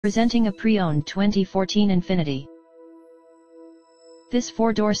Presenting a pre-owned 2014 Infiniti. This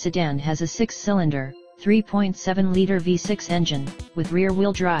four-door sedan has a six-cylinder, 3.7-liter V6 engine, with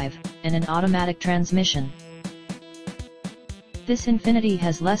rear-wheel drive, and an automatic transmission. This Infiniti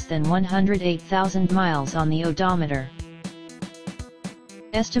has less than 108,000 miles on the odometer.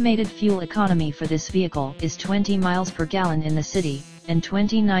 Estimated fuel economy for this vehicle is 20 miles per gallon in the city, and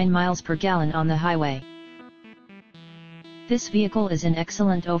 29 miles per gallon on the highway. This vehicle is in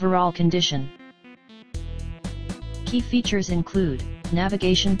excellent overall condition. Key features include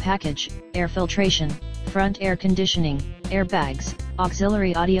navigation package, air filtration, front air conditioning, airbags,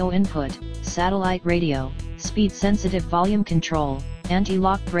 auxiliary audio input, satellite radio, speed-sensitive volume control,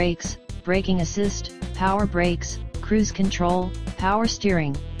 anti-lock brakes, braking assist, power brakes, cruise control, power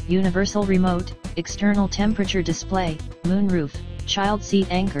steering, universal remote, external temperature display, moonroof, child seat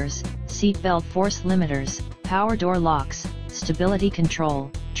anchors, seat belt force limiters, power door locks, stability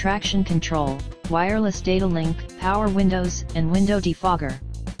control, traction control, wireless data link, power windows and window defogger.